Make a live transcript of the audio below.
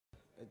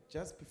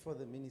just before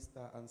the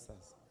minister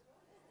answers,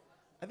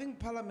 I think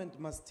Parliament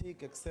must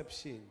take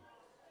exception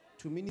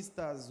to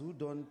ministers who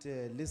don't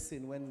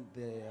listen when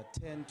their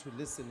turn to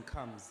listen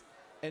comes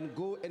and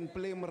go and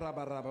play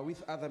Morabaraba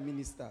with other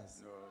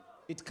ministers. No.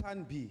 It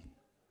can't be.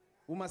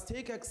 We must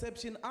take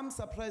exception. I'm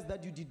surprised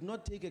that you did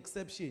not take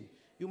exception.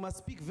 You must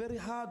speak very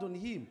hard on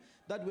him,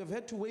 that we've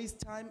had to waste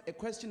time. A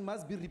question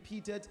must be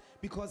repeated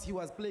because he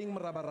was playing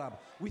Morabaraba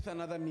with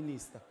another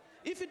minister.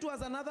 If it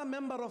was another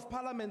member of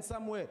parliament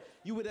somewhere,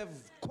 you would have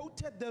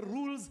quoted the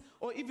rules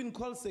or even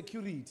called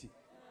security.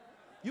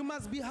 You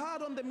must be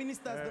hard on the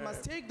ministers. They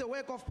must take the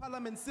work of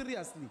parliament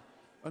seriously.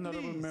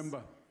 Honorable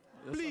member.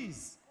 Yes,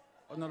 please.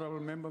 Honorable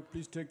member,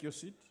 please take your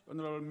seat.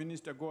 Honorable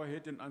minister, go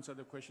ahead and answer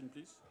the question,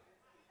 please.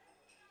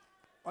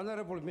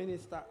 Honorable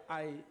Minister,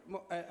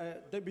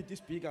 Deputy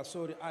Speaker,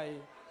 sorry,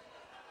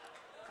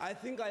 I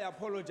think I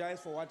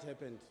apologize for what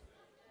happened.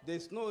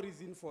 There's no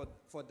reason for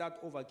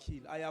that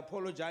overkill. I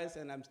apologize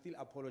and I'm still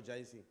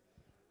apologizing.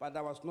 But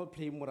I was not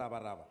playing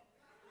Murabaraba.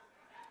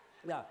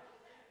 Yeah.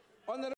 Honorable